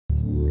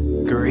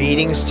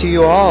Greetings to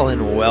you all,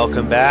 and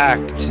welcome back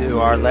to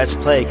our Let's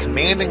Play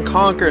Command &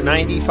 Conquer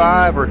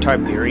 95 or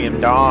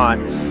Tiberium Dawn.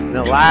 In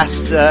the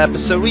last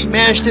episode, we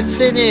managed to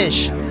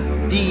finish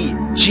the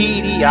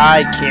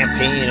GDI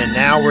campaign, and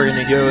now we're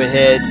going to go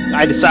ahead.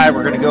 I decided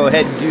we're going to go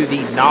ahead and do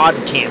the NOD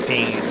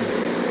campaign.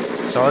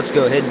 So let's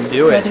go ahead and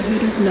do it.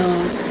 Brotherhood of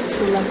NOD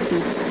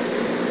selected.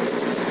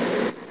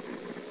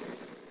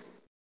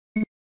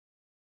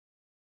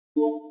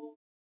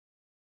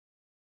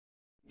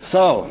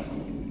 So,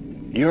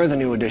 you're the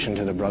new addition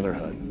to the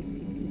Brotherhood.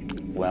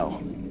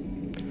 Well,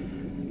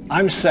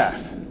 I'm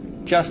Seth.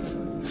 Just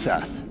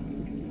Seth.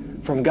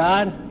 From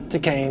God to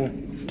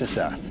Cain to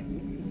Seth.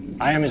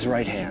 I am his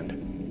right hand,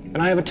 and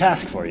I have a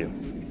task for you.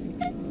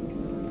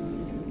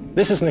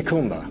 This is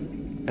Nakumba,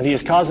 and he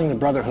is causing the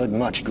Brotherhood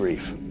much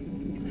grief.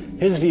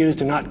 His views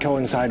do not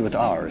coincide with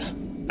ours,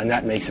 and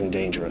that makes him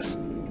dangerous.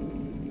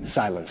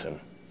 Silence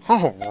him.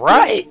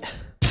 Alright!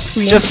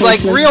 Just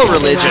like real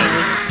religion.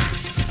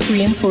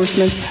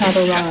 Reinforcements have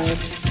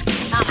arrived.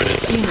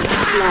 Unit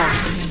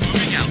lost.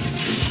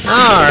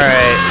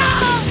 Alright.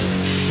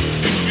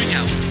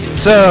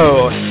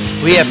 So,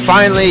 we have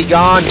finally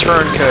gone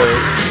turncoat.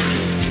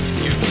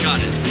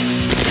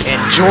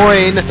 And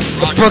join the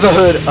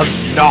Brotherhood of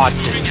NOD.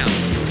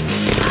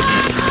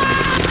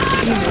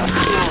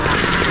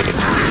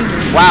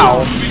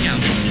 Wow.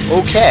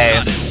 Okay.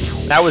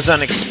 That was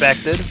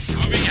unexpected.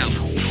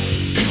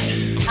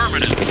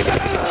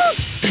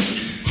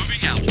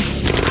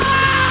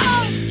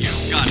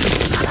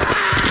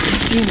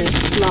 Unit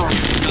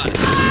lost.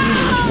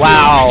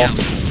 Wow.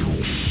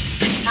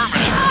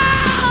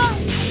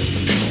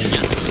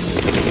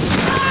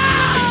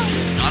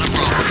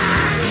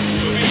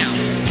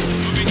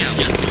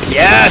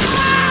 Yes!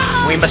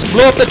 We must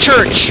blow up the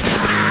church!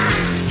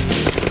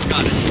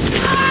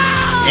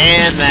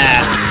 And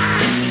that.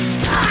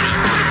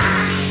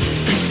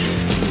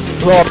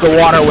 Blow up the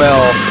water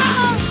well.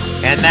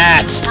 And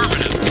that.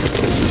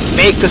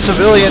 Make the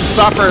civilians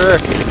suffer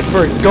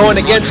for going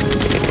against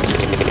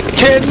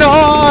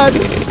NOD!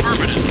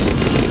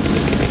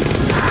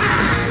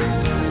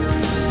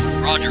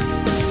 Roger.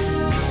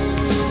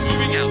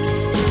 Moving out.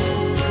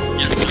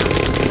 Yes, sir.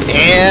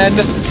 And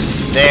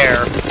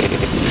there.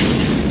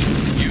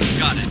 You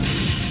got it.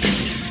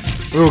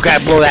 Ooh,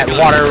 gotta blow that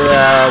water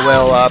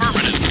well up.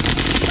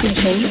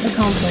 Mission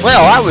accomplished.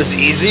 Well, that was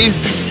easy.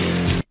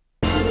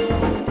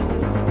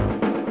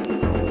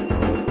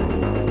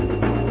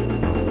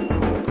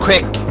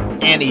 Quick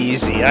and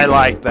easy. I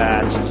like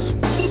that.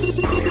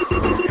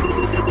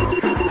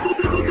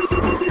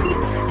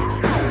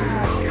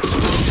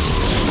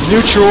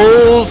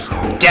 Neutrals!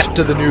 Death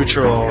to the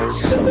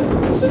neutrals.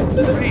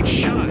 Great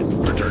shot.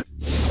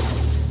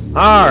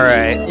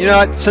 Alright, you know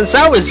what? Since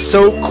that was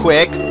so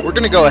quick, we're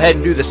gonna go ahead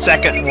and do the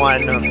second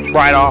one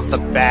right off the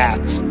bat.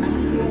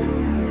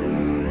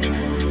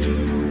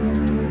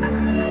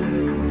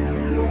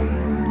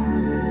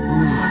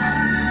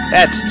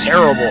 That's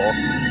terrible.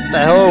 What the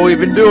hell have we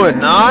been doing,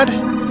 Nod?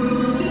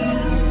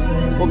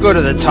 We'll go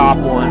to the top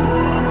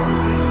one.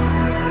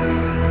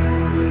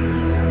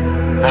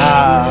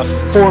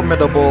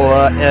 Formidable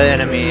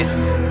enemy.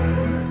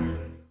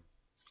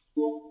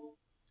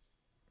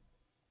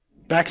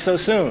 Back so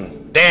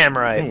soon? Damn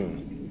right.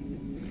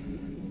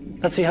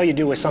 Let's see how you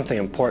do with something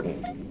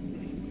important.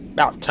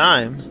 About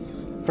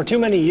time. For too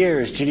many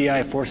years,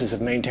 GDI forces have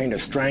maintained a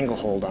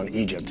stranglehold on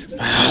Egypt.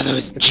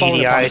 Those It's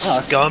fallen GDI upon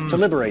us scum. to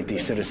liberate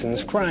these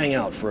citizens crying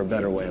out for a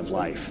better way of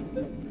life.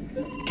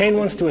 Cain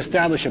wants to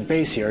establish a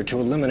base here to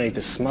eliminate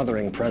the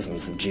smothering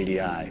presence of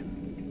GDI.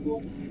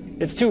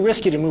 It's too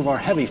risky to move our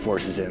heavy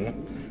forces in,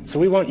 so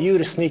we want you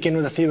to sneak in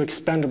with a few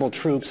expendable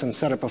troops and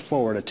set up a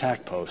forward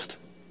attack post.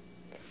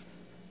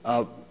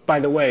 By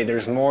the way,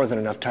 there's more than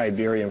enough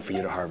Tiberium for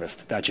you to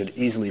harvest. That should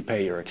easily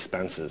pay your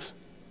expenses.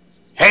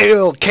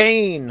 Hail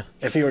Cain!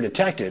 If you are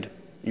detected,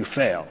 you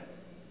fail.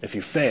 If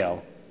you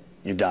fail,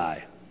 you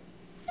die.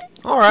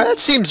 Alright, that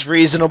seems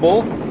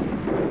reasonable.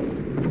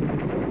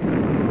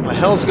 What the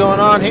hell's going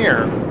on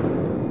here?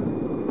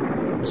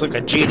 Looks like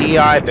a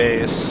GDI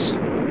base.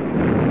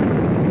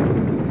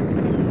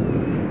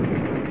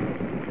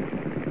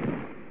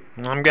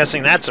 I'm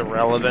guessing that's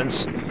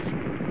irrelevant. Unit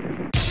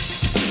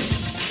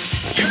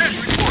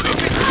reporting.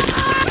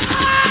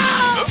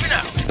 Moving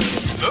out.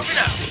 Moving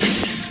out.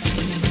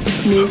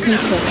 New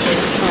construction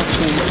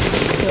options.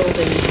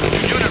 Building.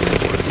 Unit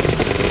reporting.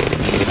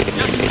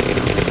 Yes,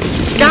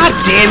 sir. God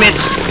damn it!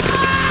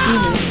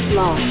 Unit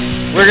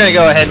lost. We're gonna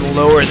go ahead and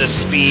lower the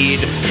speed.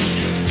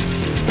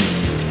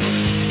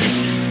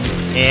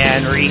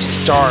 And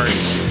restart.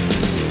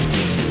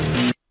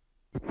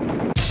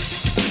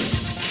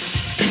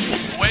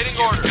 Waiting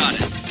order. Got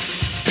it.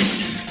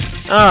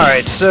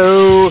 Alright,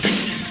 so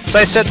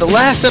I said the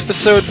last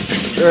episode,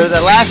 or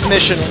the last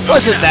mission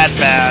wasn't that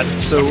bad,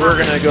 so we're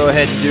gonna go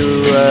ahead and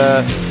do,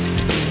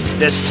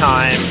 this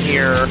time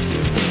here,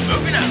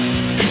 Moving out.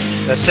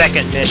 the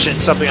second mission,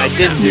 something I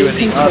didn't do in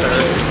the other.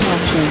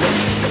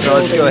 So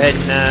let's go ahead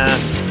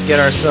and, get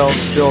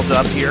ourselves built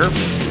up here.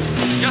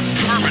 Yes,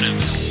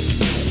 affirmative.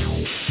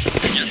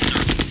 Yes, sir.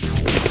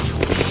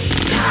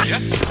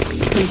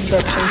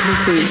 Construction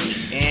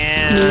complete. New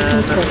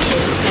And construction.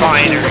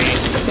 refinery.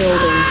 options.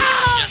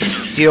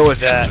 Building. Deal with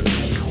that.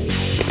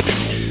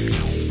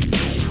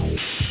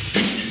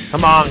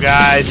 Come on,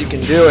 guys, you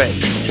can do it.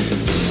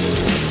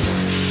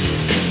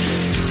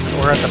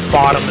 We're at the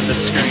bottom of the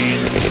screen.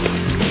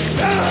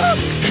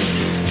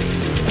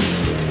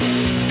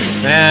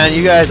 Man,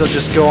 you guys will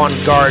just go on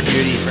guard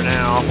duty for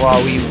now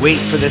while we wait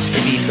for this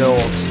to be built.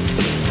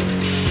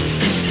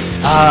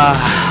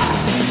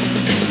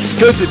 It's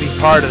good to be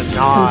part of the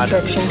NOD.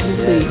 Construction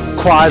complete.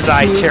 New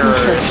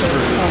Quasi-terrorist construction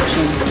group.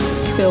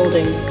 options.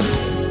 Building.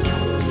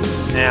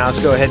 Now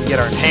let's go ahead and get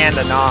our hand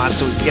to NOD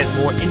so we can get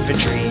more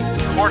infantry.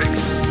 Reporting.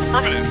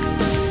 Affirmative.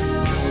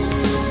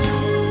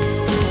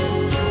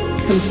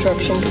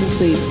 Construction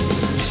complete.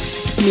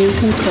 New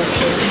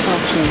construction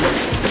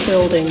options.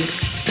 Building.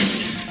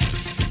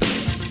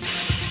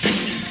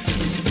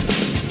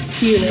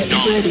 Unit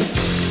ready.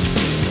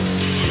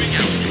 Moving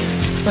out.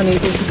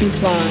 Unable to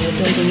comply.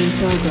 Building in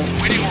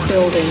progress. Waiting order.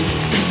 Building.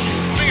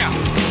 Moving out.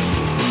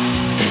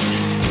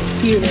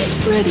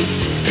 Unit ready.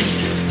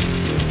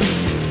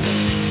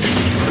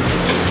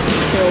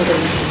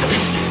 Building.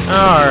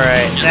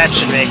 Alright, that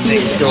should make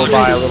things go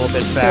by a little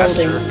bit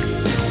faster.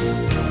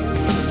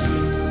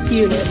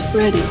 Unit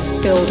ready.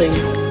 Building.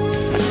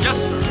 Yes, sir.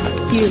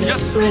 Unit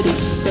Yes, sir. ready.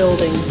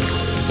 Building.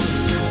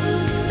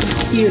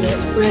 Unit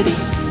ready.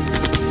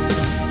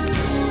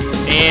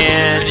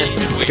 And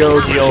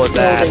go deal with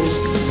that.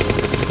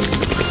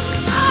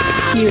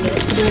 Unit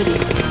ready.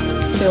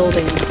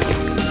 Building.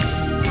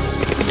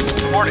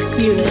 Reporting.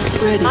 Unit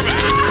ready.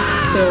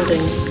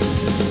 Building.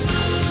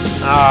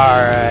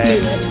 Alright.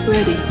 Unit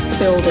ready.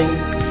 Building.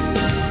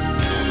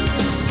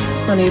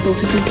 Unable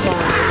to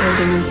comply.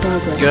 Building in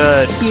progress.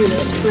 Good.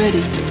 Unit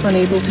ready.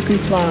 Unable to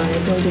comply.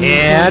 Building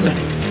And in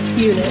progress.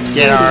 Unit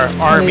get ready. our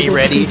army Unable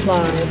ready. To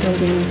comply.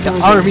 Building in The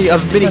progress. army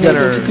of Unable to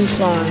minigunners.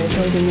 comply.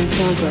 Building in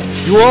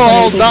progress. You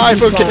all Unable to die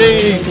for comply.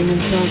 Canadian. Building in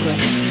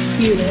progress.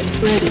 Unit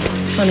ready.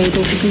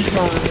 Unable to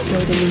comply.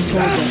 Building in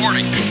progress.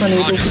 Reporting.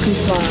 Unable Roger. to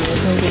comply.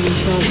 Building in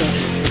progress.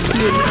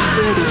 Unit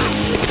ready.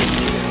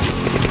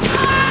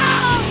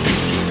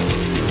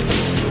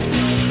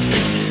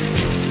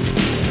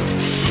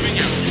 Moving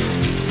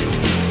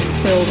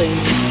out. Building.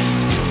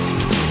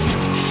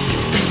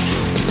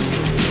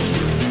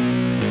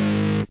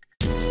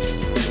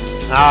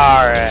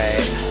 Alright.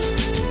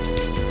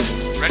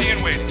 Ready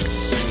and waiting.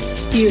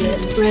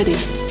 Unit ready.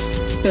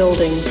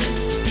 Building.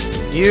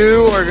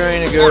 You are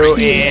going to go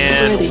Ready.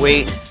 and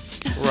wait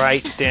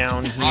right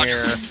down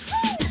Roger. here.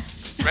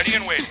 Ready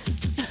and waiting.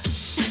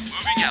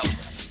 Moving out.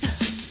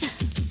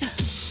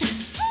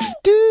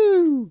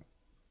 Dude.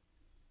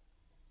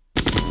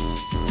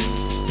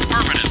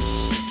 Affirmative.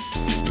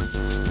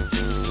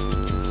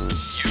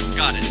 You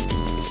got it.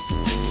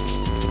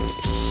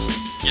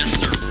 Yes,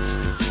 sir.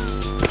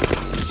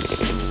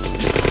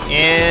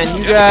 And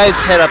you guys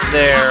head up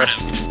there.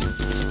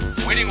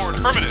 Affirmative. Waiting order.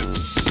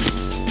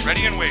 Affirmative.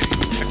 Ready and waiting.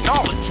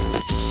 Acknowledged.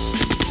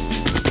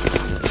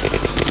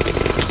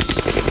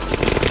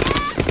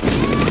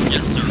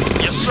 Yes, sir.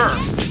 Yes, sir.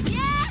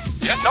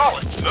 Yes,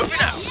 acknowledged.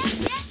 Moving out.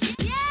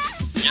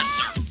 Yes,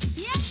 sir.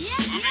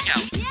 Moving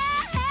out.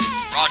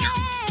 Roger.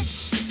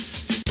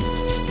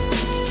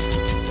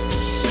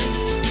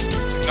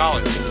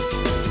 Acknowledged.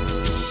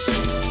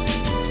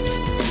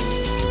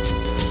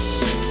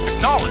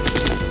 Acknowledged.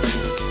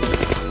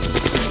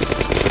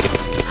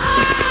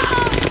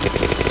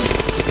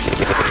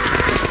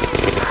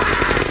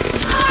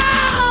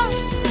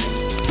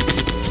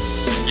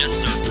 Yes,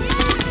 sir.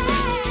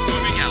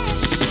 Moving out.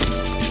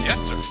 Yes,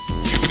 sir.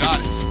 You got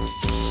it.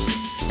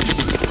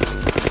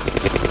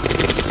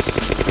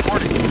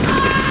 Reporting.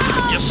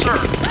 Yes, sir.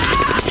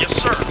 Yes,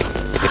 sir.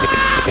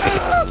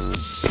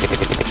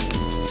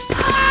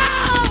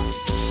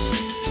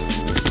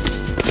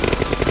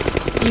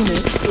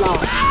 Unit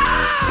lost.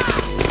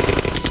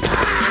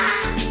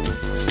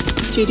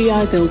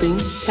 GDI building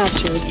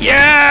captured.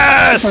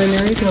 Yes!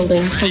 Primary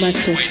building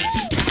selected. Waiting.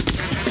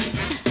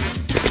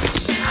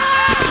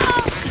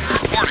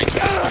 Reporting.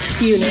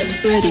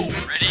 Unit ready.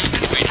 Ready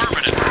and waiting.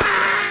 Affirmative.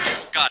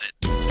 You got it.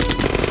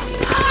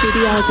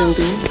 GDI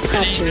building Ready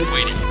captured. and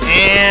waiting.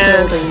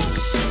 And Building.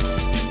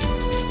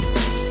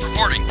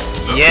 Reporting.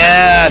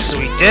 yes,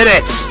 we did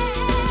it.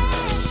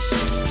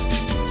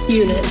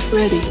 Unit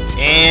ready.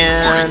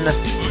 And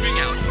Moving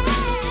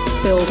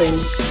out. Building.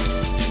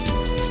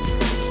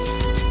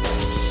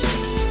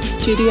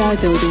 GDI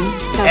building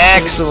captured.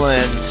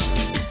 excellent.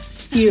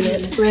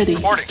 Unit ready.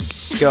 Reporting.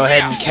 Go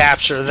ahead and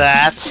capture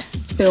that.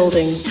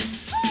 Building.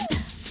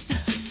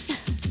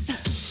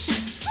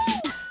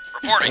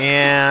 Reporting.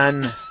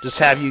 And just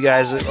have you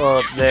guys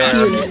up there.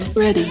 Unit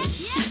ready.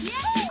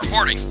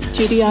 Reporting.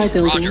 GDI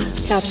building Roger.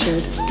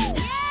 captured.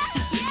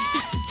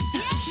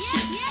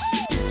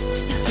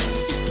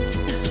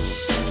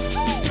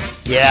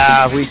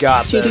 Yeah, we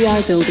got GDI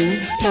this. building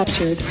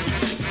captured.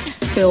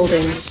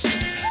 Building.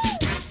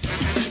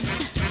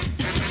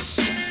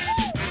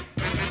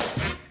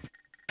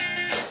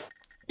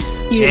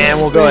 And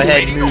we'll go ready.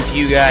 ahead and move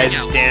you guys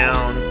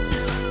down.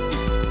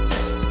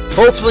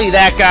 Hopefully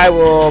that guy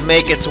will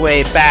make its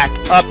way back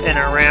up and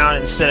around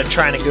instead of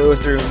trying to go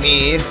through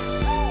me.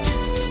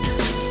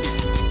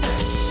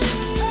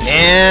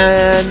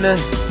 And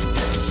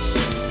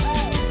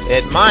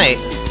it might.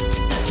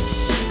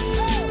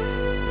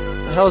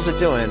 What the hell is it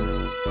doing?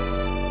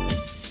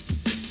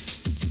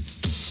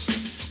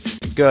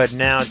 Good,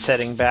 now it's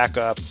heading back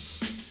up.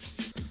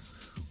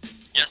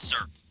 Yes, sir.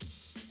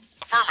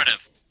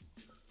 Affirmative.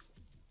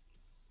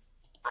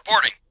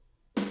 Reporting.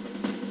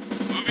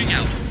 Moving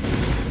out.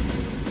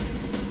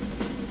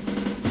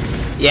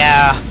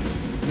 Yeah,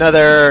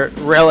 another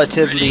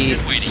relatively Ready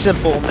and waiting.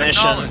 simple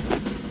mission. Acknowledge.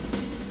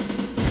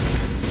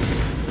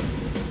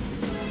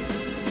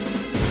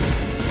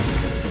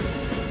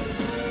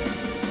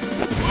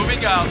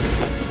 Moving out.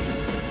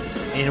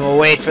 And we'll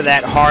wait for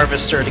that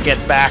harvester to get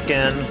back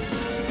in.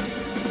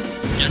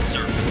 Yes,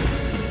 sir.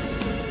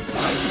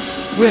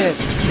 Win,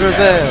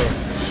 prevail.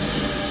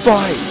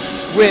 Fight,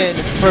 win,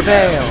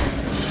 prevail.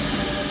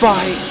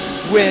 Fight,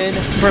 win,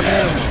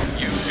 prevail.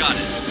 You got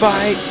it.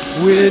 Fight,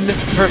 win,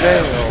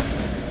 prevail.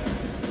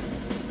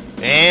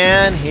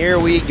 And here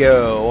we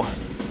go.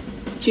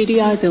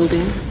 GDI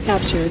building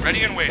captured.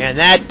 Ready and waiting. And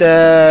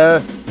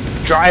that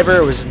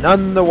driver was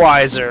none the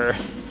wiser.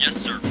 Yes,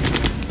 sir.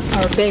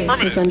 Our base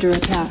Affirmative. is under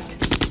attack.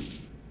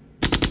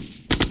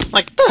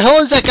 Like, what the hell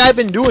has that guy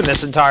been doing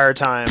this entire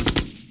time?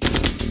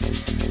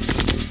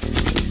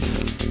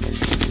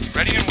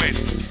 Ready and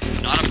waiting.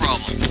 Not a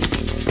problem.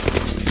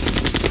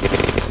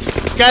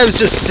 The guy was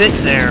just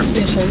sitting there.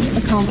 Mission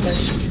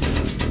accomplished.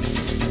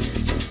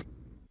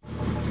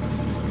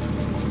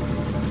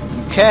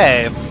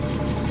 Okay.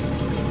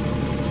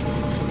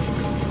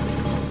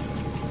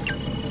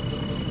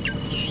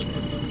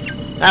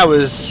 That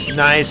was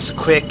nice,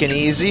 quick, and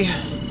easy.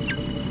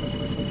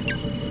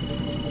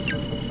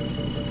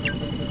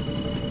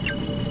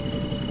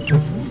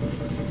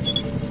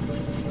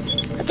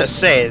 I have to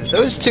say,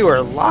 those two are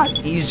a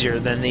lot easier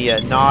than the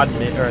NOD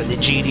or the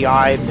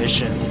GDI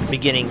mission,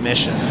 beginning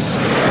missions.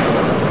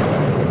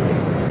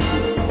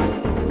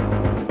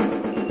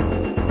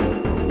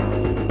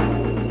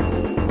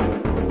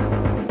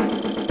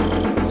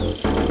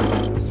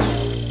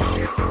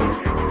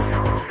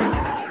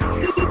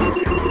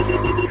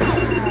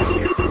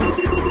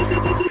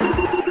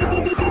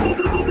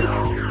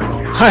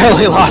 I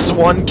only lost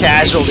one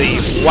casualty.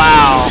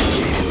 Wow.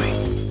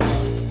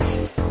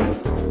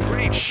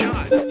 Great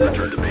shot.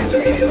 Return to base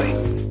immediately.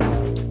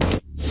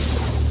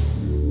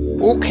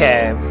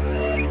 Okay.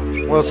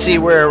 We'll see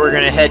where we're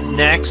gonna head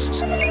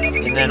next,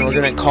 and then we're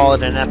gonna call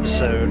it an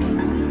episode.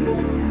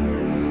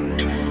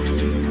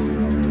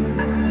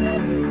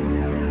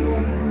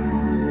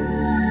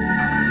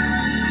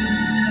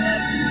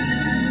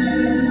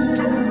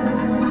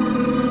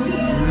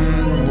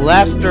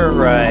 Left or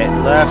right?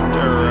 Left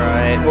or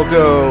right? We'll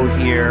go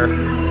here.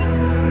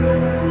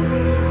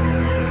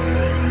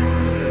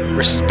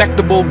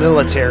 Respectable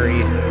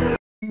military.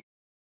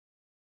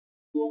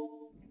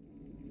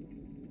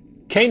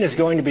 Kane is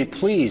going to be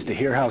pleased to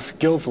hear how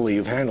skillfully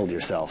you've handled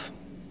yourself.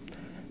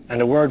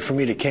 And a word from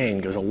me to Kane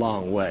goes a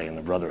long way in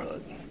the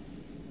Brotherhood.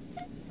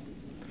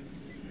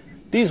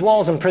 These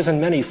walls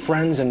imprison many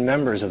friends and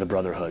members of the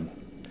Brotherhood.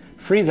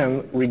 Free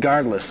them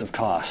regardless of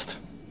cost.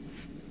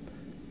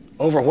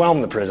 Overwhelm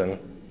the prison,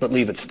 but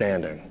leave it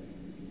standing.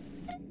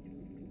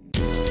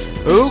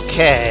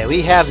 Okay,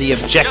 we have the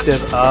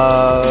objective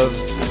of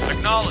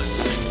Acknowledge.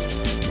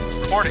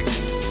 Reporting.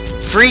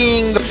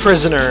 freeing the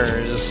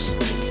prisoners.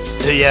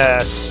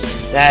 Yes,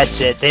 that's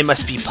it. They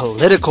must be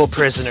political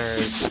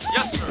prisoners.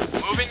 Yes,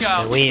 sir. Moving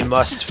out. And we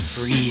must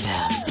free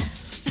them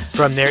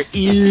from their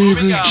evil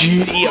Moving out.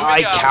 GDI Moving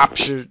out.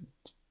 captured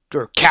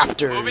or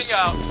captors. Moving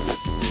out.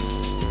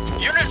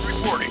 Unit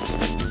reporting.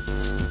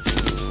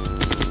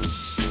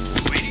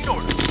 Waiting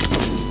orders.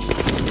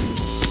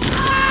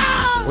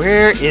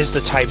 Where is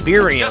the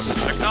Tiberium?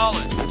 Yes,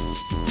 acknowledge.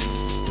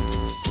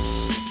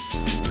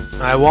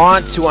 I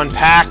want to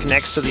unpack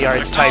next to the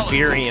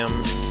Tiberium.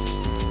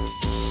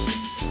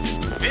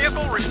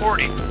 Vehicle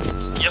reporting.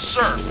 Yes,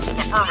 sir.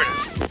 Affirmative.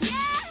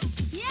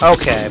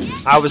 Okay,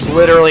 I was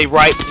literally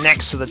right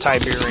next to the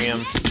Tiberium.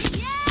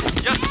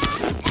 Yes,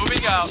 sir.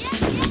 Moving out.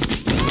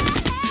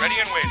 Ready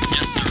and waiting.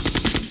 Yes, sir.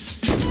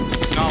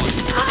 Acknowledge.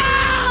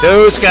 Affirmative.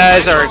 Those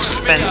guys are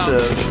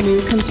expensive.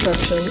 New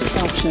construction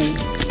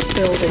options.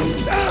 Building.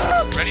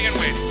 Ready and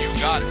waiting. You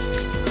got it.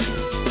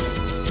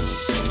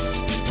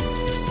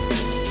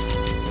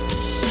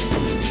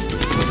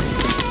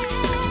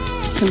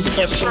 Yes,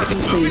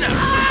 Construction sir. Moving complete.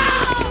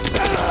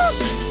 out.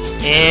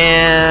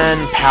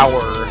 And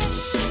power.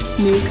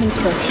 New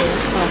construction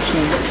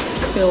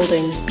options.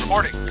 Building.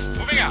 Reporting.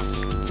 Moving out.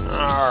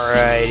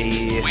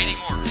 Alrighty. Waiting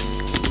orders.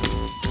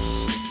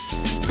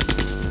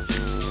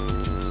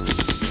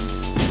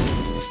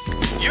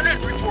 Unit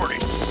reporting.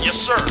 Yes,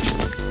 sir.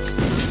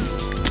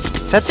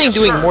 Is that thing Yes,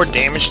 doing sir. more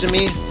damage to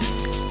me?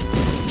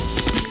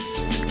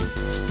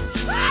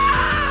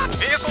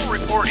 Vehicle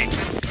reporting.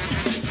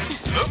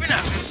 Moving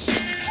out.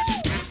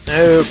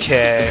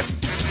 Okay.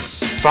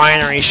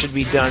 Finery should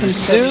be done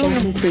Construction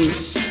soon. complete.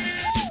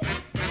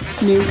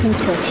 New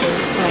construction.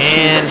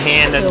 And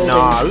hand a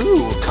nod.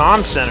 Ooh,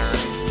 comm center.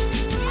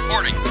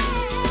 Reporting.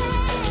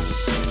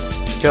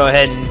 Go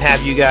ahead and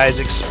have you guys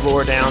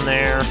explore down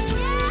there.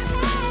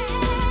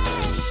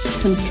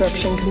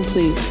 Construction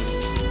complete.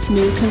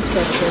 New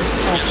construction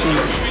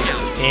options. Moving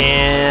out.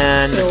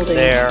 And Building.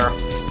 there.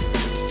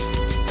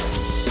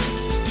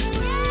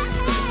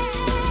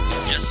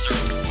 Yes, sir.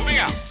 Moving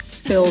out.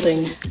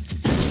 Building.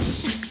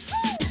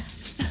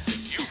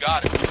 You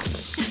got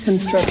it.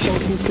 Construction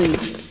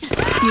complete.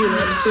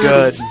 Unit ready.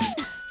 Good.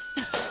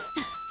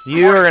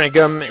 You are gonna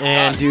come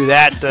and do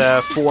that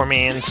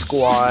 4-man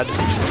squad.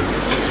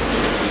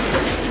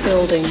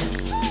 Building.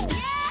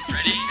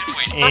 Ready and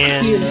waiting.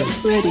 And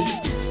Unit ready.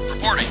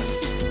 Reporting.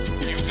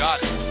 You got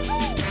it.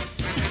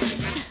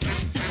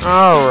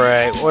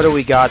 alright, what do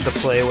we got to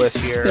play with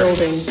here?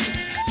 Building.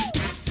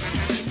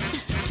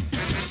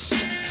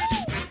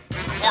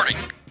 Reporting.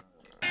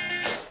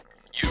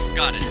 You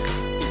got it.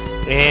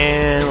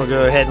 And we'll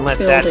go ahead and let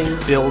Building.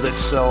 that build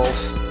itself.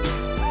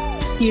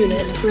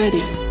 Unit ready.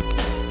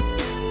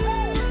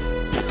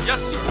 Yes,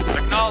 sir.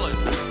 Acknowledge.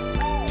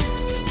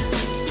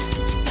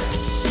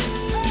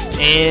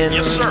 And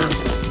Yes, sir.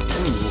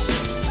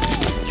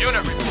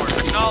 Unit report.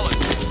 Acknowledge.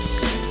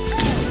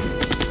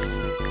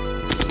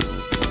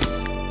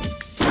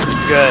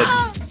 good.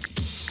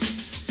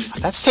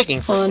 That's taking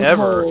On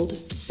forever.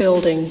 hold.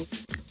 Building.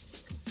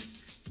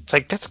 It's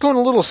like that's going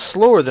a little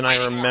slower than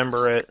I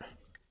remember it.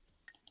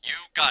 You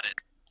got it.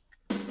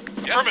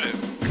 Yes.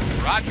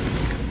 Affirmative. Roger.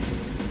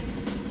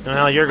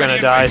 Well, you're gonna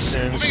die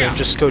soon, so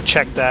just go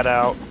check that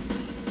out.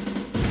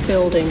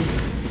 Building.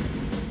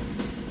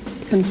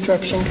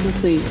 Construction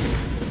complete.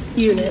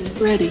 Unit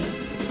ready.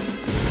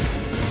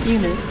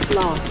 Unit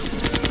lost.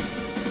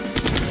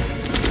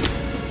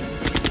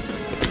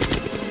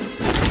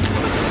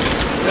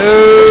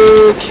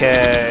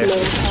 Okay. Low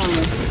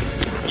power.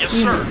 Yes, sir.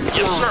 Unit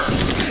Yes, lost. sir.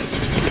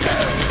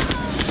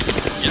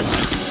 Yes,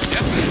 sir.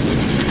 Yes.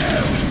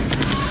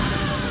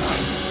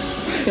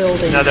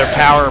 Building. Another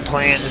power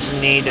plant is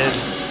needed.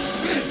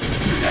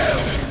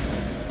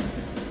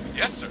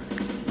 Yes, sir.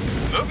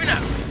 Moving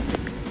out.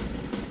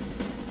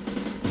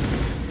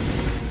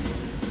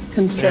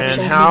 Construction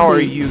And how are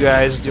complete. you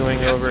guys doing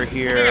Yes, over sir.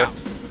 here?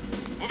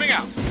 Moving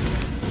out.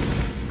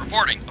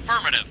 Reporting.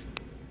 Affirmative.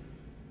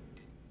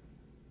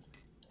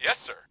 Yes,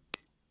 sir.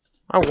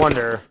 I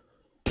wonder.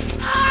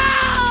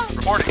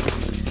 Reporting.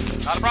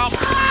 Not a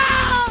problem.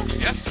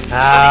 Yes, sir.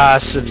 Ah,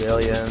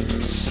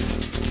 civilians.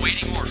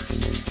 Waiting orders.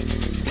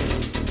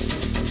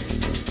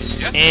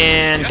 Yes, sir.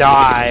 And Yes,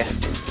 die.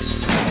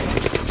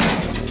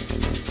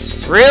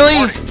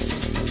 Really? Reporting.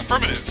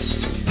 Affirmative.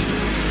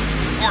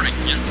 Reporting.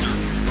 Yes, sir.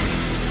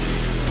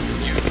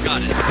 You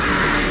got it.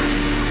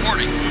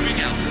 Reporting.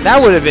 Moving out.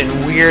 That would have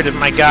been weird if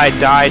my guy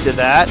died to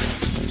that.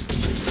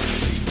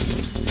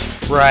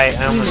 Right,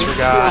 I almost Unit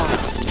forgot.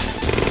 lost.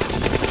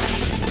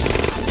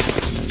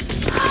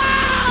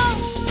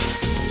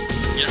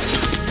 Yes,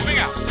 sir. Moving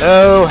out.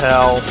 Oh,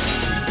 hell.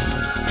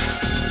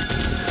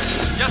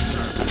 Yes,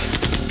 sir.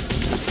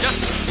 Yes,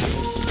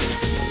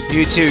 sir.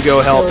 You two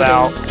go help Building.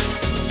 out.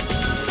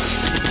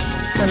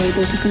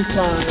 Unable to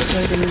comply.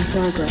 Building in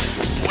progress.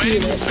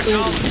 Waiting. Unit ready.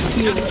 Acknowledge.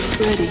 Unit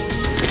ready.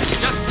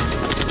 Yes, sir.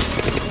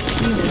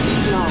 Unit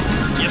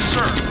lost. Yes,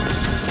 sir.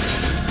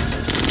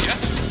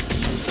 Yes.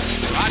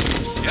 Roger.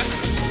 Yes,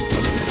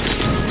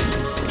 sir.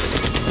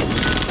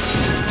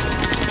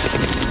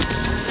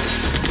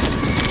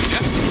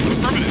 Yes.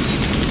 Affirmative.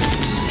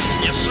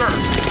 Yes, sir.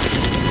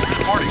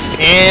 Reporting.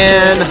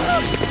 And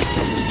Affirmative.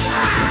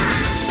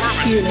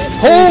 Unit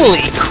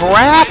holy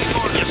crap!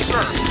 Yes,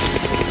 sir.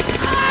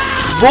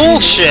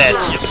 Bullshit!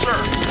 Yes, sir.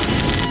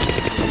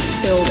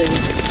 building.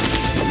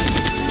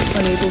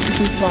 Unable to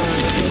comply.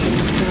 Building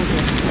in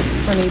progress.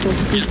 Unable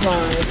to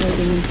comply.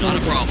 Building in Not a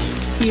progress. problem.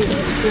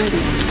 Unit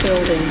ready.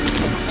 Building.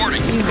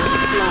 Reporting. Unit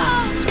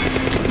lost.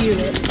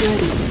 Unit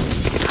ready.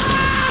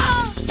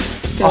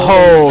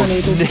 Oh,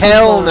 Unable to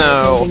hell comply. no.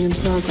 Building in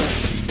progress.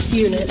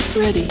 Unit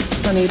ready.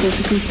 Unable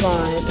to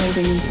comply.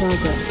 Building in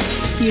progress.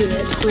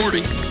 Unit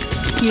ready.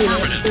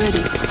 Unit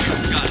ready.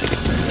 Got it.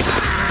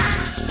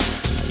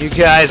 You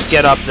guys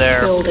get up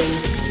there. Building.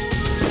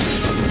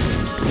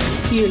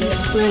 Unit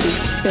ready.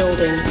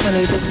 Building.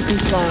 Unable to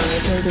comply.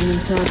 Building in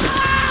progress.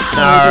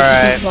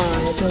 Alright. Unable to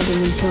comply. Building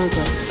in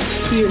progress.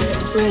 Unit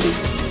ready.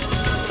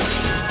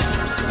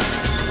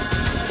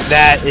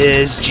 That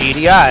is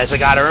GDIs. I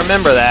gotta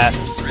remember that.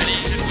 Ready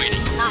and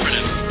waiting.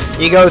 Affirmative.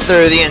 You go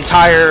through the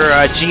entire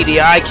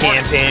GDI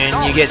campaign,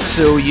 you get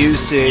so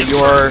used to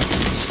your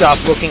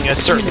stuff looking a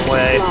certain Unit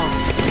way.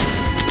 lost.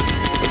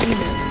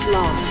 Unit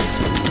lost.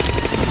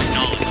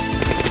 Acknowledge.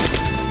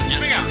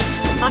 Moving out.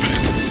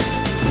 Affirmative.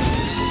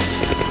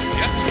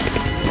 Yes.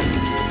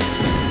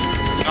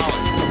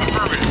 Acknowledge.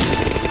 Affirmative.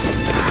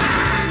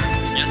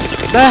 Yes,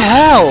 sir. The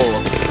hell?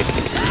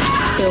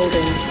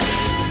 Building.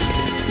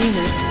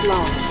 Unit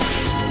lost.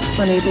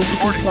 Unable to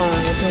comply.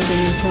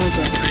 Building in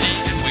progress. Ready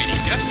and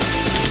waiting. Yes, sir.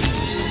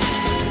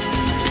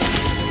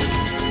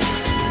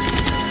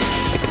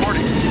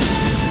 Reporting.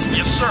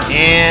 Yes, sir.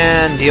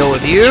 And deal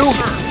with you. Yes,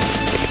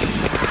 sir.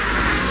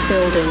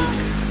 Building.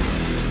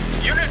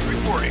 Unit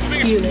reporting.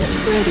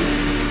 Unit ready.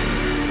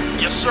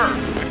 Yes, sir.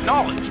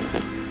 Acknowledged.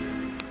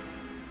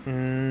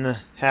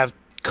 Have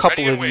a couple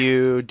Ready and of waiting.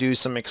 you do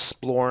some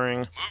exploring.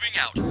 Moving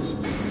out.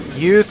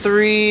 You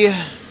three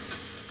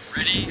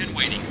Ready and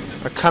waiting.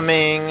 are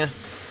coming.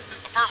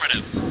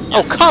 Affirmative.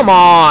 Oh, come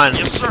on!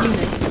 Yes, sir.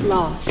 Unit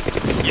lost.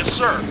 Yes,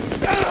 sir.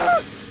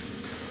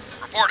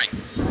 Reporting.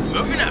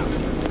 Moving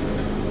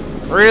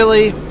out.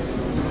 Really?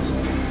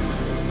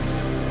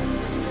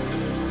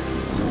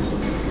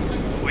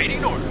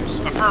 Awaiting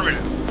orders.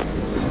 Affirmative.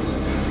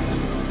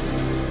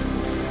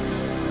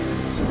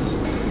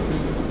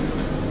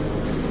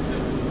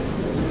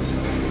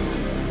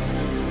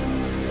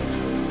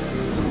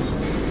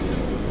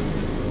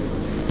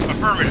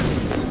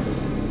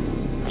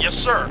 Affirmative. Yes,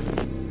 sir.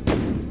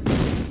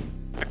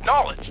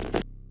 Acknowledged.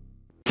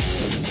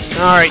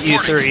 Alright, you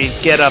three,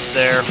 get up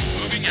there.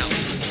 Moving out.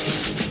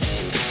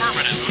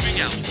 Affirmative.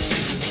 Moving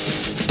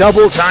out.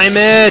 Double time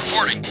it!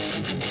 Reporting.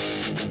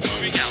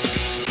 Moving out.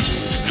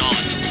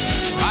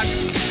 Acknowledged. Roger.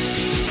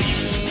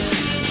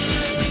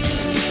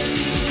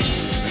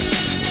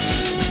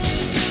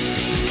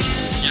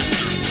 Yes,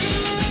 sir.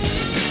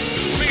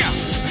 Moving out.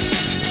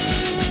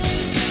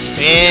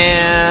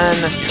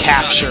 And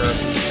capture.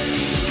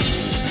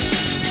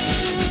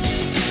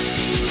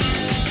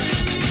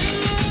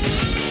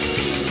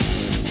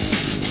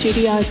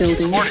 GDI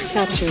building Reporting.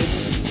 captured.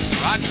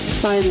 Roger.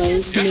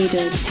 Silos Yes.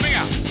 needed. Moving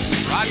out.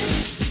 Roger.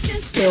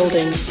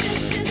 Building.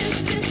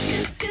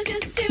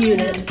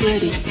 Unit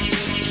ready.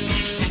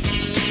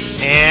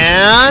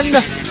 And...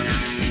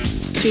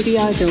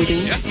 GDI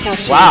building Yes.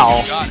 captured.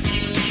 Wow. Got it.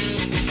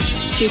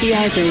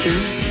 GDI building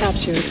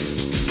captured.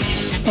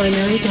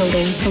 Primary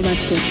building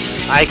selected.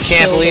 I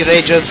can't believe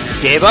they just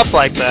gave up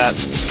like that.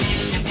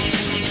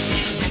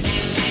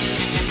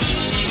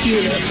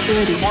 Unit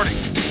ready. Reporting.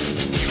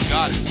 You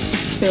got it.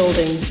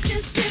 Building.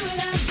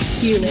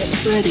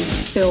 Unit ready.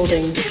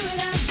 Building.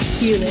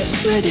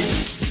 Unit ready.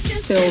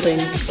 Building.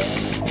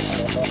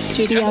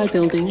 GDI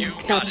building You got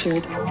it.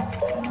 captured.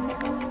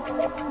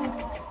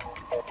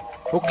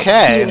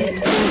 Okay. Unit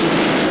ready.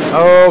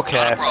 Not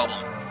Okay. a problem.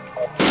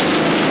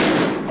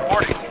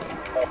 Reporting.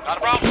 Not a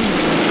problem.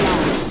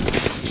 Lost.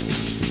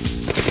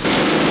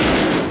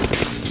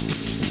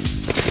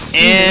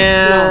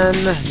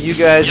 And you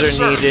guys Yes, are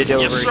sir. needed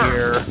Yes, over sir.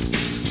 here.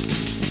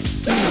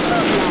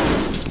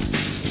 Lost.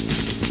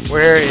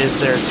 Where is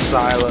their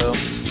silo?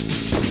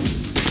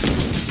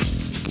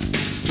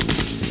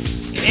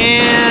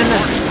 And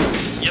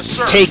Yes,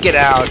 sir. take it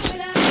out.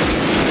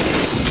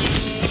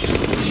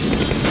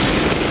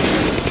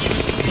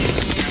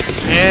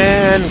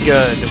 And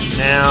good.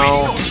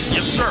 Now,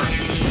 Yes, sir.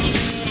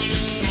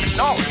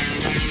 Acknowledged.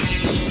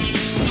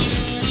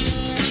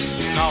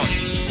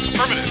 Acknowledged.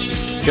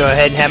 Affirmative. go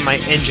ahead and have my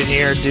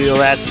engineer do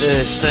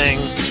this thing.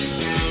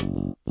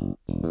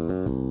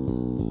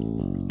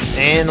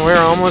 And we're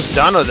almost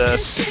done with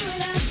this.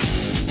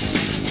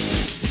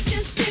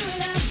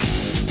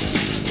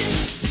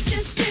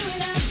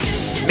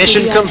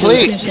 Mission GDI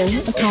complete. Mission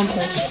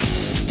accomplished.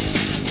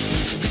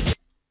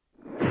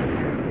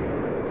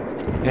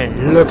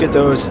 And look at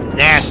those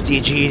nasty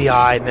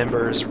GDI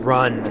members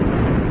run.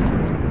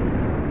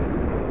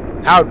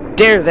 How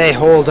dare they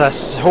hold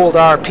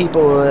our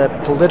people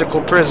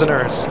political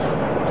prisoners.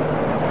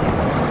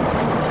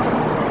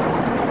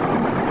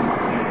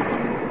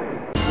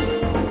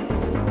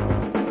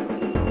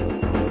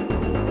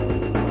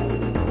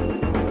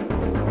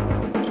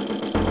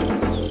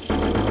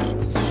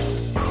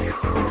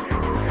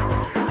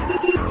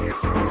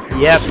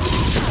 Yep,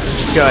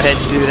 just go ahead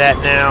and do that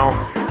now.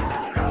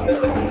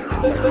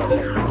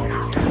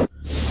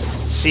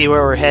 See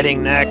where we're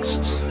heading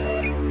next.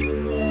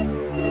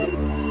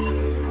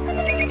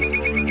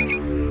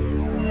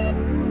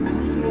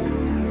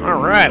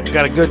 Alright, we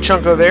got a good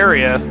chunk of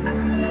area.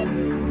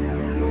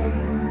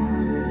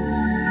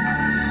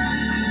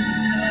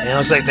 And it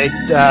looks like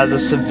the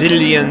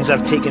civilians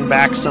have taken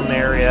back some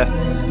area.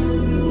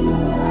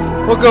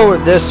 We'll go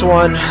with this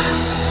one.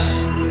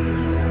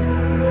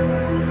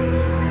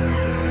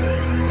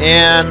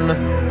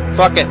 And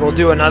fuck it, we'll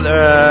do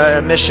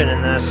another mission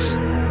in this.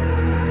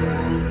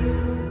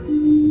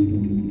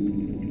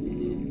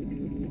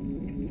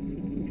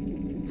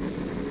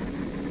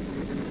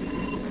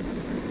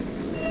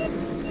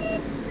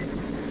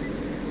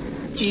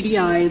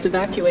 GDI is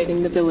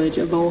evacuating the village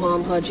of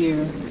Oham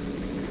Hajir.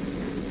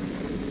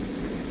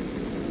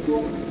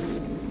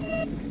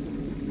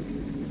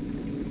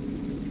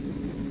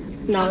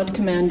 NOD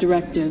Command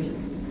Directive.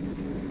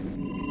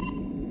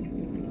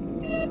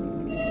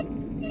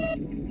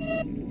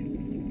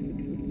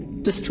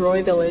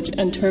 Destroy village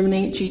and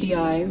terminate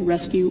GDI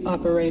rescue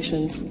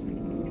operations.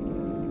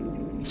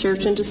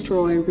 Search and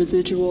destroy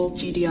residual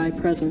GDI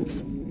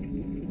presence.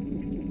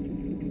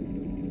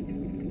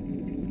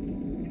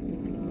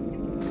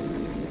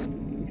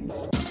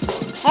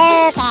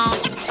 Okay.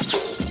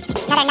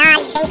 Another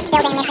non-base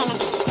building mission.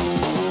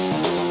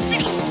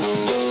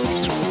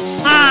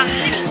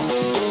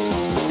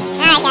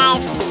 Alright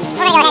guys,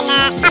 we're gonna go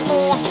ahead and up the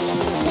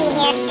speed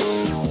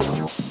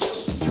here.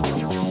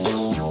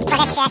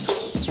 shit.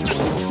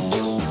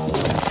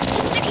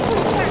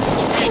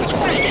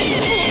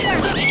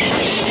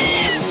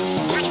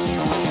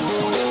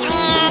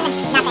 And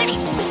nothing.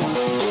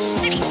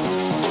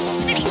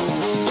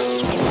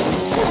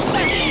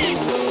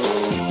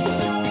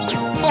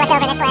 See what's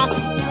over this way.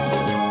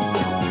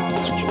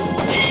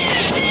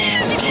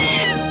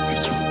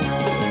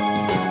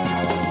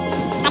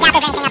 I doubt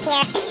there's anything up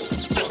here.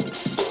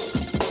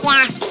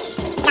 Yeah,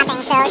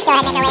 nothing, so let's go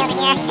ahead and make our way over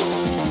here.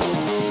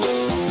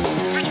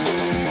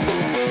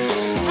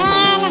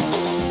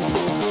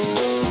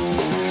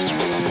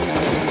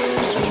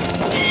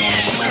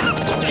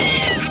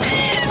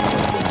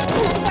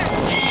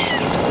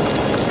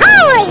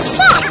 Holy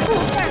shit!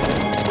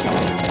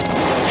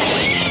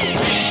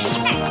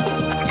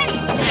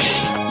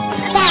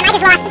 Damn, I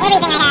just lost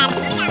everything I had.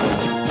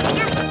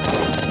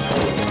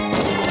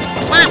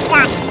 That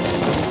sucks.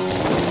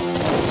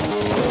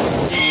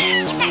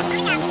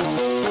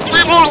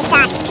 That really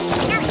sucks.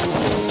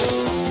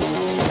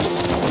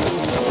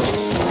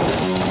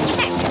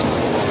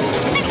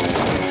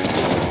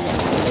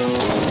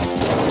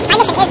 My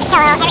mission is to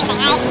kill everything,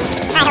 right?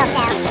 I hope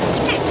so.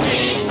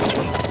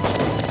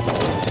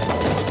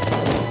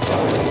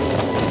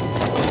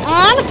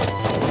 And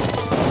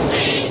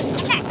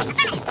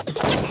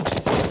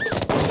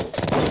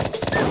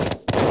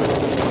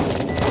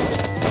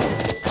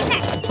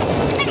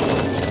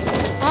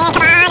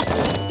come on.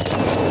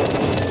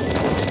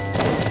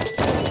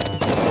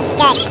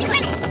 Good.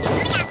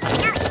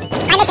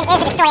 My mission is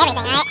to destroy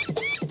everything, right?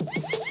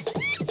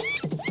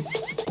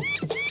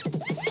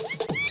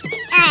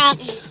 Alright.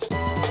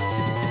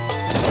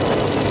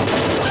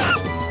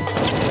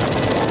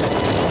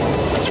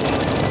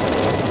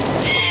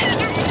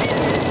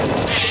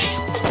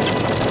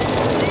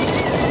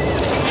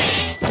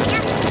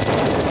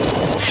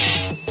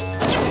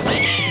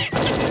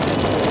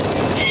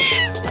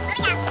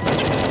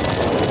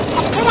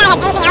 If the GDI has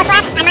anything else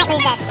left, I might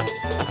lose this.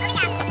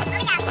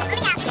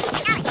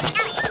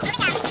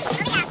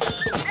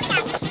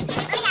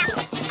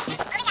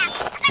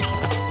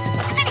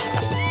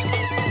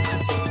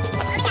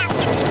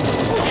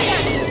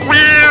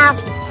 Wow.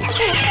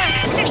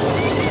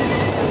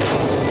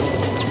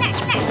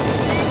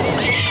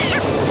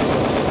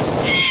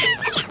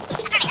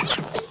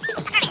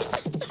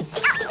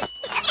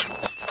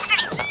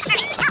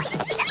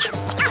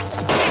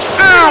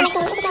 Oh,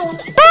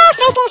 bull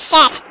freaking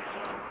shit.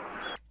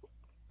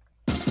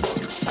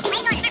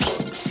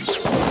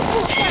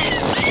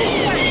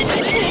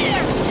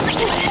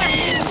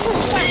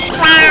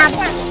 Wow.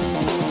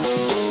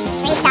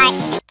 Restart.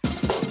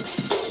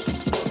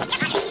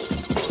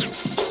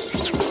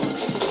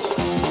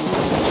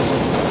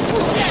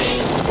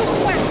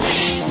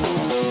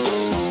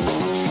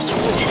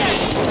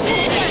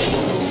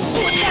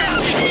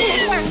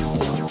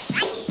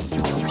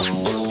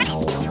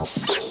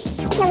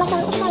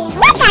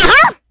 What the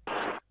hell?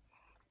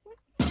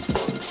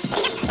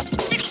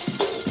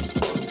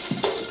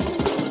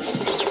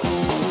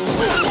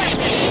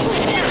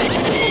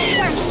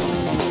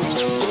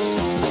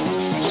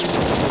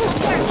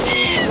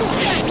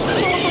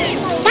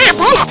 God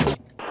damn it!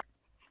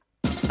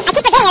 I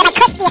keep forgetting that I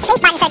clicked the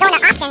escape button to go into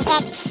options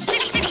and...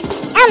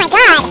 Oh my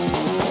god!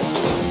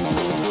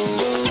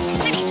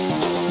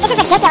 This is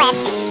ridiculous.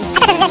 I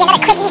thought this was gonna be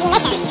another quick, easy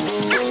mission.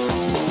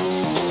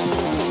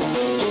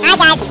 Alright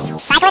guys,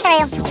 cycle it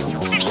through.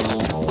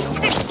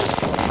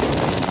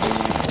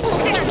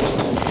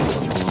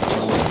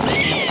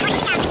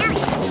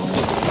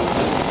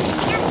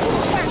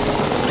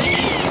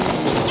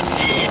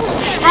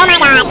 Oh my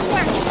god.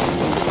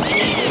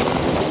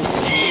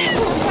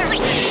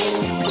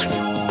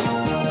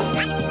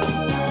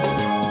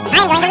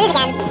 I'm going to lose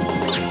again.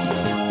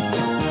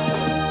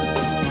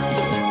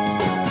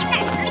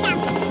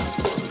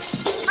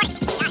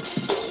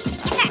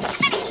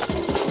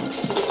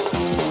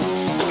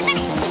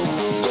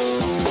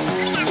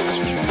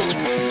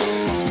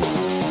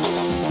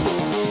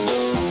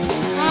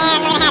 And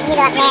we're gonna have you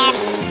go up there.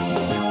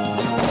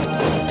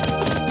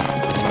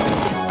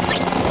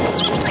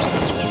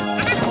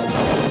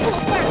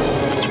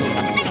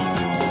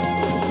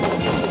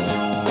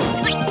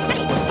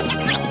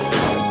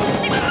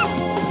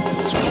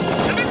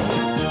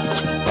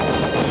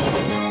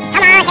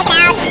 Come on, take it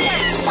out.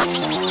 Shit.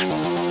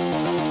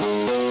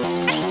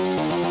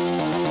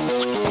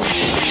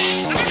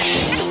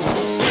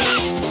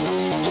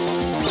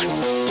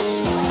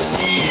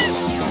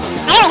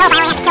 I really hope I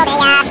only have to kill the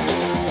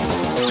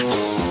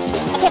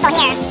people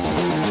here.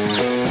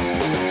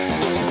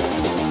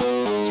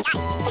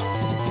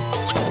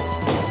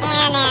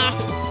 And there.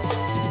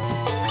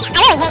 I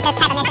really hate this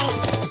type of missions.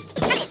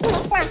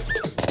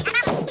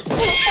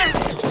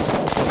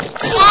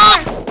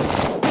 Shit!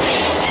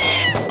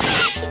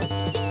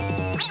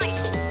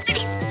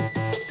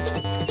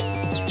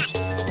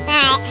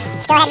 Alright,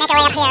 let's go ahead and make our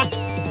way up here.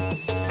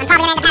 I'm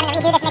probably gonna end up having to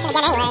redo this mission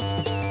again anyway.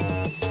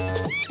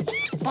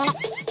 Damn it.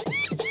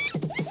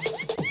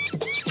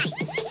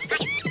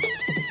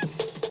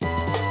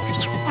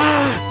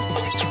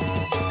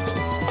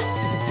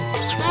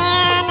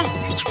 And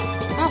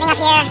anything up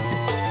here.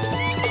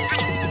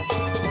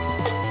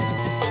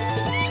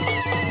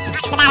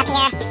 Put that up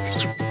here.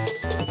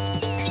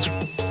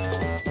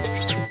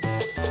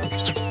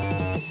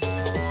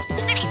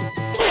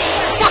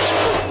 Shit!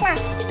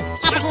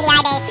 That's a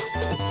GDI base.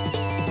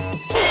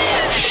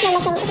 Son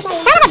of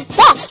a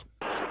bitch!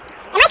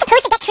 Am I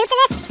supposed to get troops in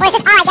this? Or is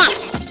this all I get?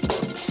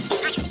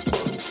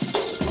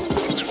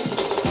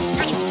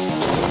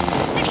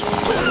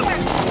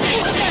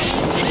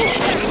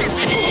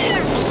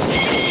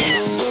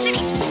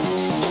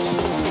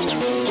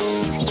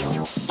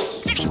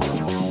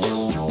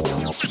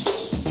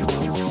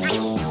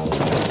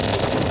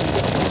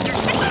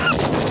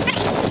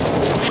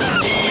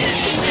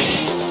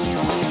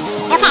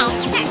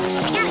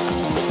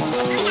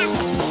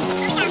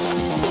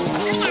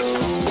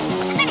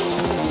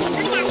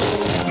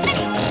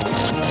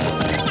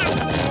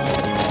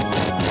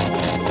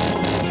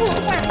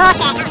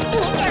 Bullshit.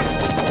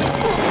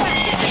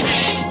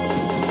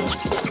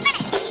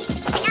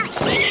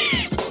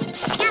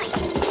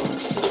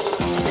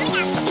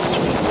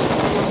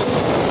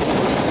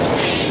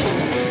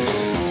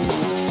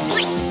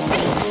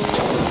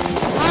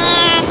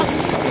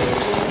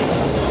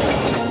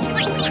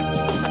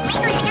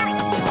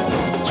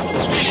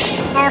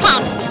 Okay.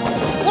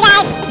 You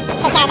guys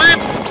take care of that.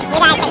 You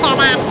guys take care of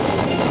that.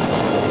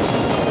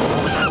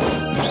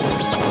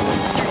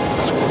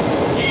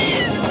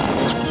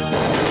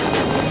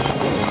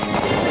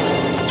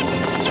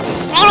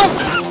 Really?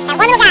 That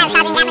one little guy was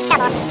causing that much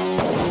trouble.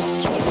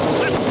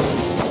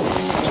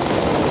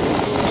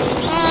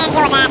 And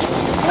deal with that.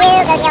 You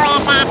go deal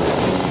with that.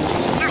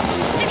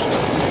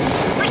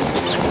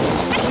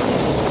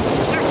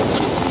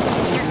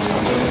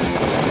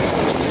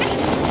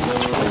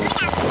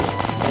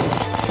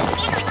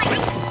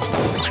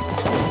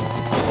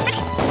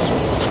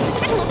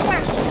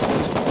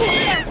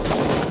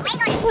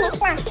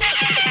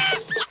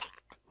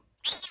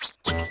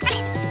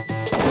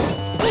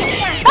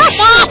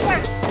 Bullshit!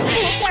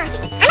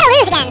 I'm gonna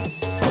lose again.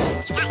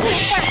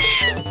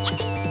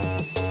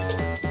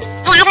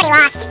 Hey, I've already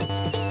lost.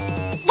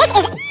 This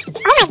is...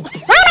 Oh my...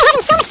 Why am I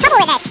having so much trouble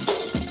with this?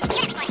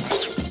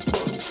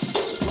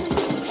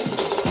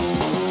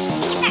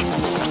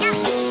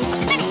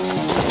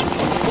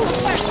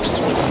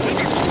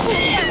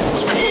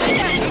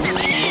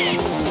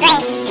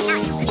 Great.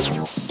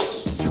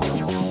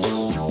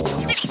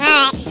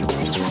 Alright.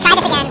 Let's try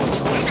this again.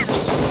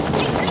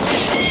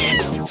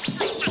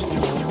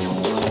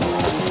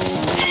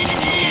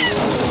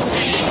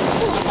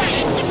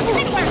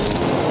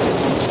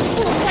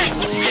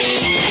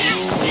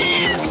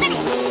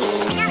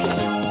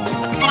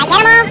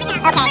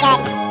 Okay, good.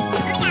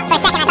 For a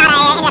second I thought I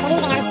ended up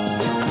losing them.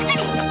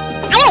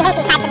 I really hate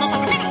these types of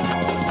missions.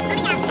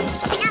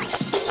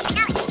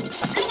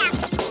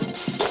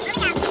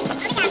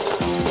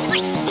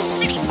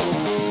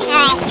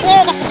 Alright, you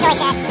just destroy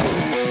shit.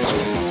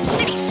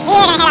 We're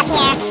gonna head up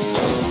here.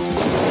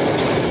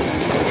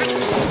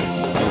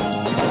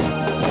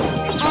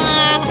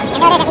 And I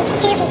know there's at least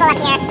 2 people up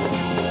here.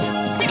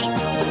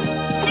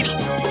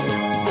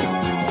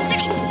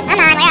 Come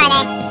on, where are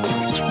they?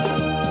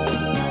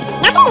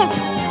 Nothing?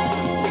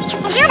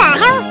 And how the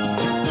hell?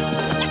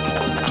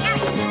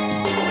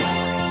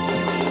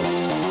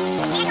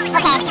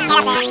 Okay, head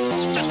up there.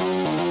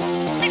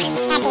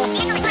 Empty.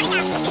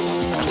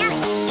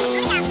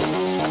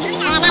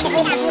 And that just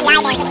leads to the GDI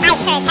base, which I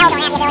sure as hell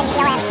don't have the ability to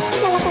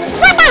deal with.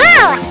 What the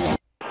hell?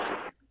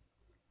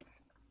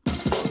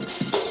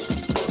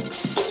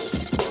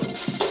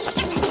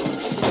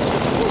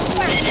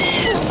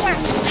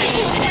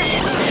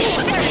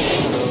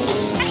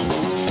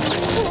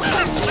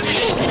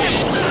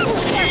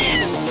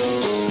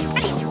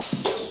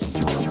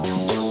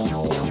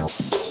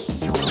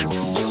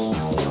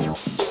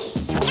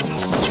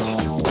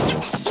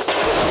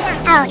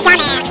 Oh,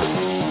 dumbass.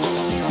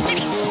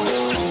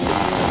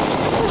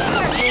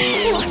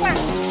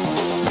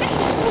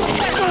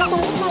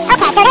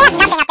 Okay, so they have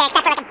nothing up there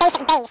except for like a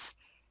basic base.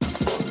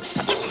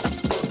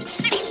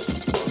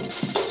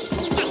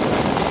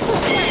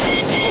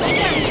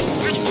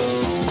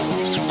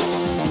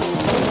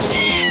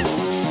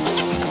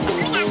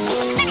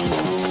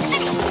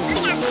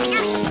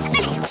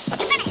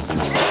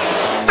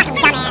 Fucking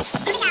dumbass.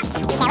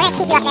 Okay, we're gonna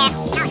keep you up there.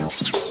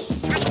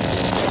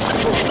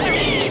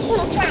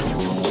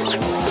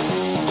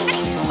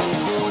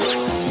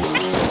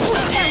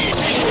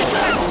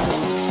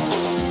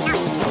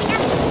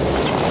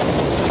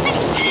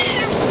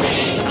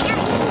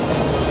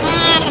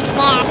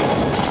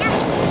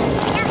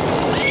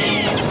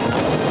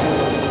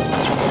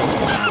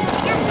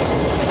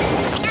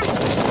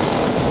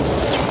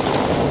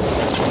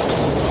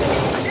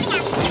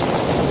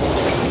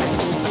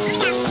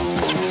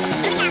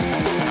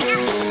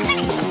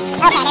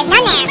 Okay, there's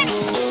none there.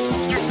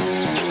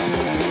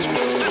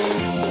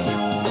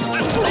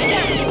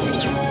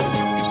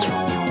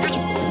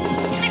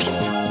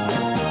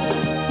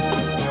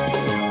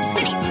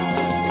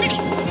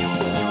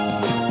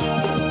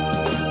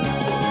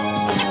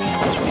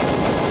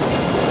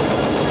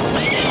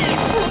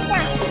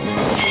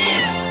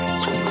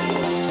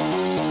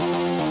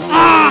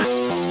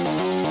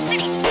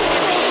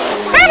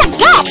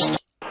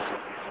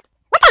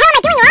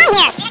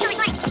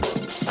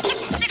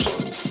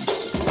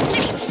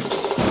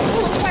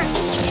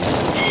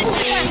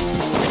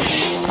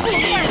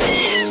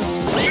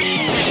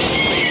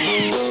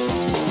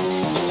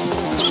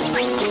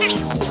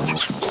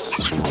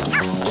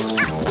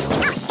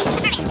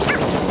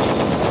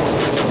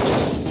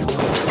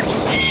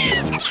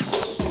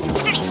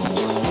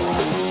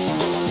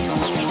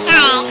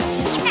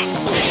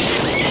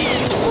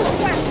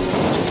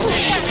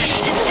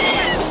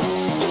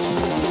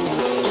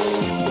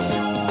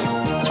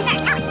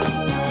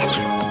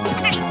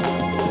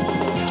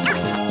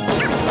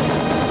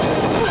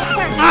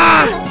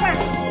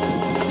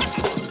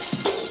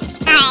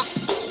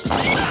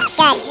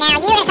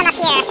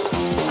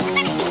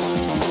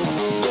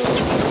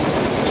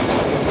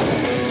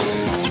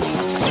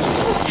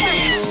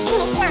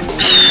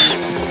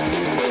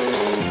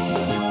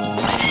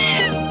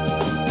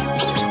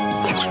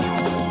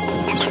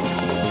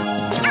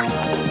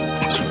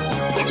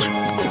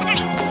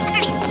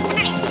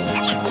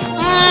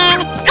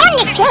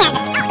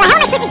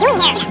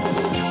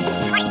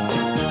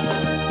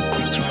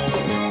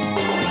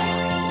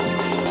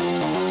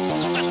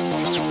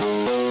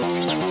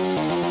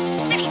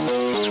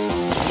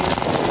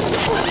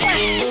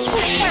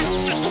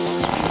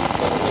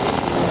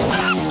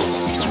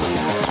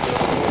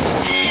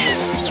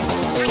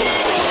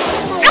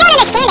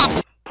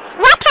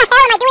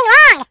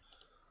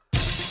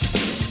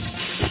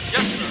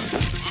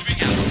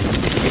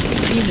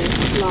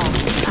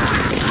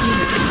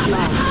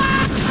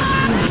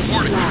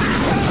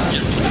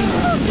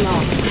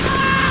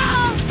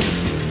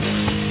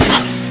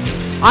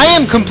 I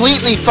am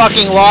completely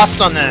fucking lost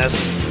on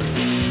this.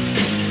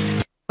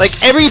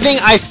 Like, everything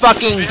I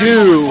fucking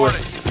do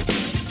Affirmative.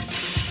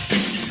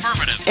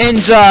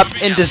 ends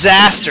up in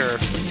disaster.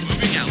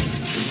 Moving out.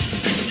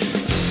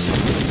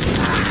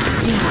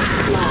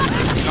 Unit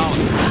lost.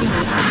 Acknowledged.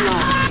 Unit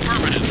lost.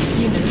 Affirmative.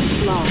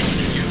 Unit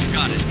lost. You've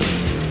got it.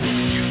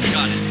 You've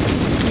got it.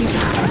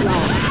 Unit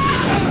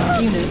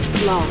lost.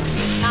 Unit lost.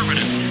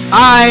 Affirmative.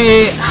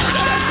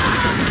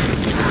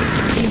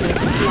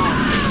 Unit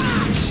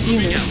lost.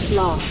 Unit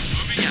lost.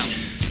 Moving out.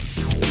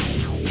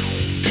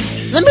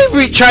 Let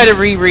me try to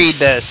reread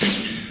this.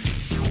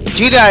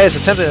 GDI is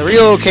attempting to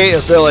relocate a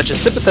village of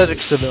sympathetic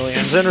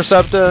civilians,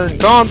 intercept a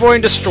convoy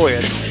and destroy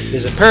it. It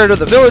is imperative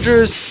the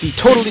villagers be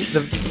totally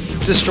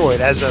destroyed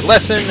as a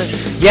lesson.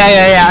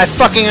 Yeah, I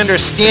fucking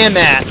understand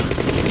that.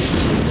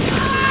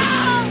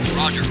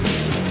 Roger.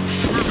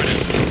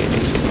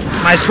 Affirmative.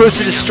 Am I supposed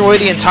to destroy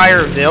the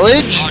entire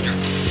village? Roger.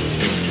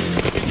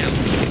 Moving out.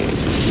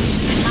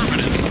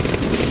 Affirmative.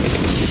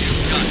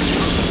 You've got it.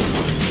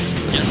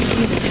 Yes, sir.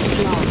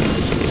 Unit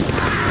lost.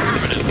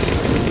 Affirmative.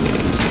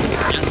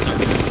 Yes, sir.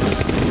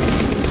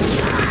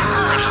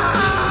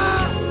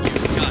 Affirmative.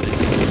 You've got it.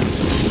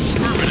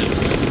 Affirmative.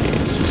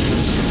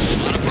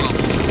 Not a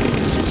problem.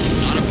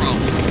 Not a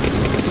problem.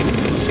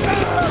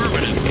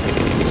 Affirmative.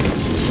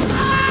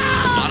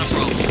 Not a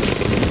problem.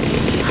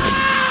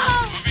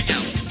 Moving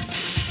out.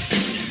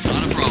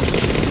 Not a problem.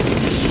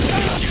 You've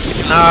got it.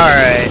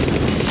 Alright.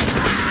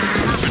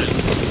 Affirmative.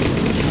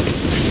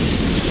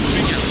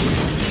 Moving out.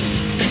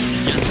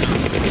 Yes, sir.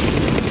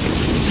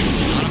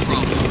 Not a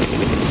problem.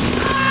 Yes,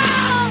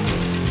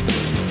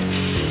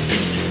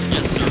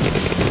 sir.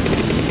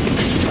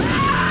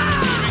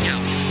 Moving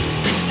out.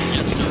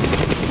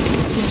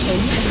 Yes, sir.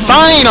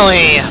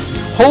 Finally!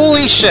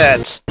 Holy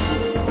shit!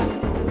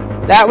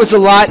 That was a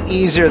lot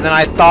easier than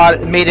I thought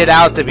it made it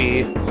out to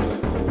be.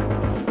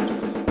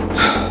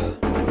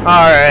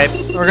 Alright,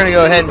 we're gonna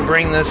go ahead and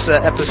bring this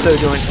episode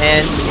to an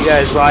end. If you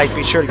guys like,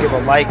 be sure to give a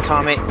like,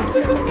 comment,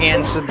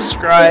 and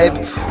subscribe.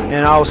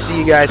 And I'll see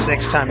you guys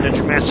next time.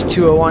 Dungeon Master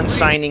 201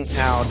 signing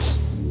out.